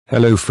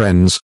Hello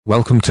friends,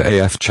 welcome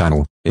to AF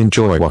channel,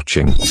 enjoy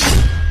watching.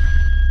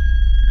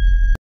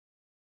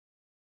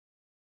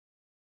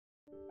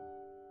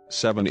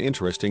 Seven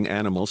interesting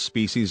animal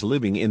species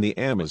living in the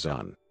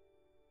Amazon.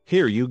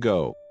 Here you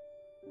go.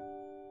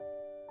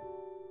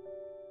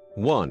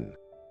 1.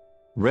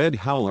 Red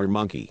howler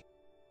monkey.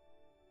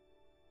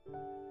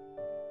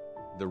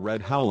 The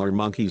red howler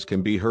monkeys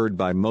can be heard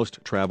by most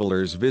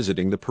travelers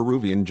visiting the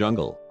Peruvian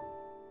jungle.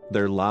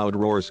 Their loud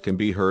roars can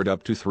be heard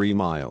up to 3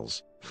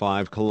 miles,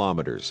 5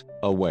 kilometers,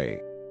 away.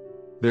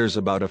 There's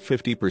about a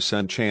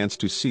 50% chance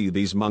to see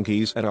these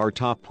monkeys at our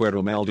top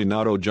Puerto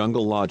Maldonado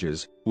jungle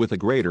lodges, with a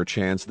greater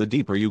chance the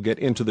deeper you get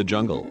into the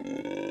jungle.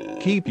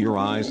 Keep your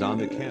eyes on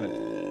the canopy.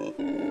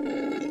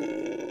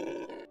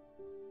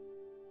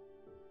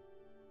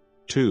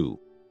 2.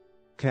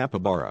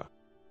 Capybara.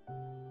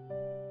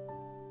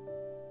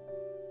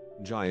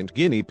 Giant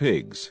guinea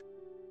pigs.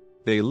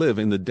 They live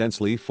in the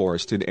densely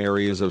forested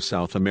areas of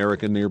South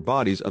America near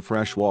bodies of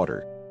fresh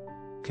water.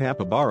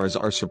 Capybaras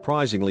are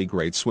surprisingly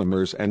great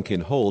swimmers and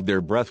can hold their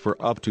breath for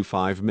up to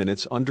 5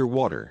 minutes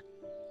underwater.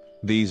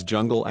 These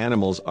jungle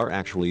animals are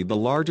actually the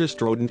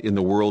largest rodent in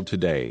the world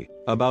today,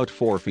 about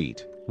 4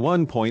 feet,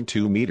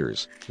 1.2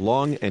 meters,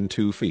 long and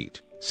 2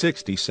 feet,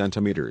 60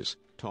 centimeters,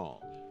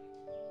 tall.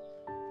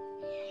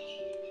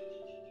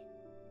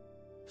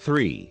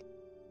 3.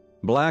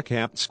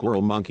 Black-capped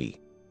squirrel monkey.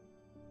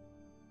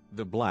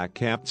 The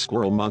black-capped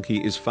squirrel monkey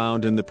is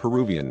found in the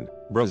Peruvian,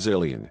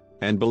 Brazilian,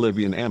 and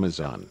Bolivian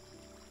Amazon.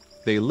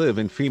 They live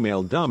in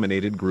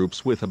female-dominated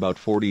groups with about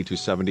 40 to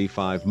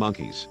 75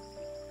 monkeys.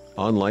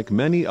 Unlike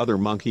many other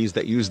monkeys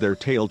that use their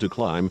tail to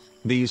climb,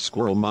 these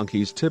squirrel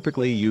monkeys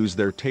typically use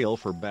their tail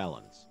for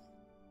balance.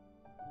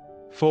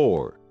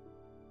 4.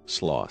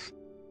 Sloth.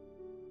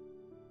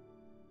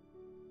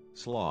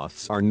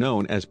 Sloths are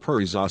known as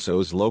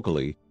perezosos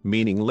locally,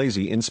 meaning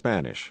lazy in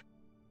Spanish.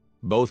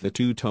 Both the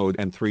 2-toed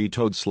and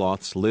 3-toed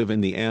sloths live in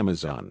the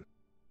Amazon.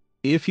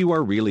 If you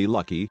are really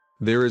lucky,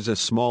 there is a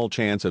small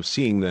chance of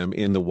seeing them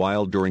in the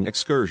wild during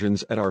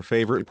excursions at our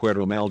favorite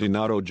Puerto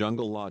Maldonado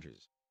jungle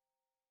lodges.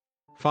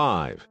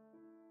 5.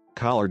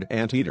 Collared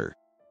anteater.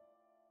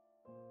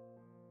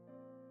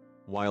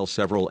 While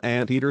several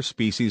anteater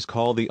species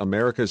call the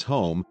Americas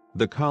home,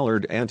 the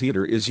collared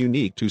anteater is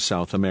unique to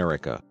South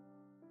America.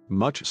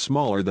 Much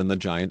smaller than the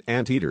giant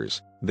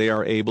anteaters, they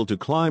are able to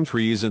climb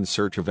trees in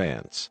search of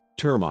ants,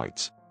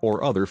 termites,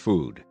 or other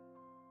food.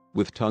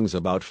 With tongues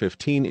about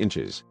 15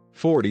 inches,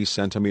 40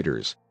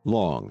 centimeters,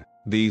 long,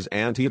 these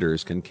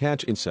anteaters can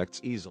catch insects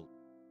easily.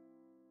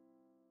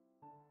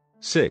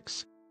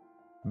 6.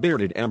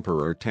 Bearded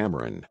emperor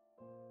tamarin.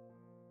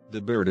 The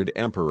bearded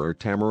emperor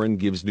tamarin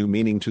gives new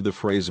meaning to the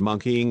phrase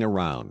monkeying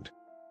around.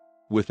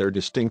 With their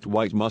distinct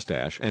white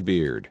mustache and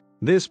beard,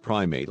 this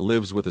primate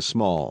lives with a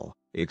small,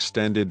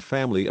 extended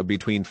family of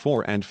between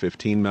 4 and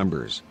 15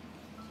 members.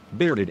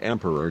 Bearded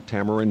emperor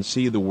tamarins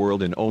see the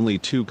world in only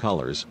 2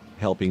 colors,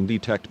 helping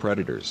detect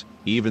predators,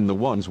 even the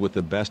ones with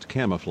the best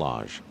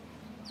camouflage.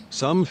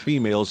 Some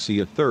females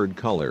see a 3rd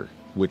color,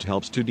 which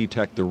helps to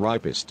detect the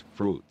ripest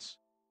fruits.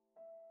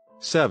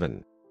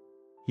 7.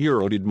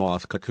 Eroded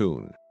moth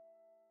cocoon.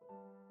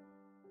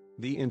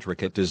 The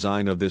intricate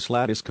design of this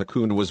lattice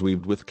cocoon was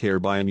weaved with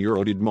care by an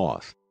eroded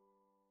moth.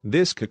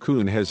 This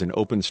cocoon has an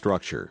open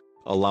structure,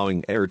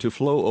 allowing air to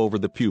flow over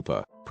the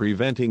pupa,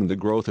 preventing the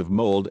growth of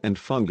mold and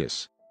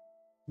fungus.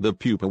 The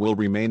pupa will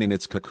remain in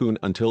its cocoon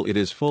until it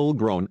is full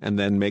grown and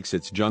then makes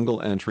its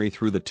jungle entry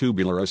through the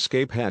tubular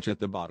escape hatch at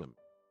the bottom.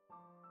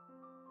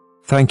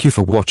 Thank you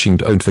for watching.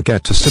 Don't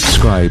forget to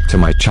subscribe to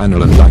my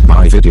channel and like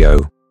my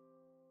video.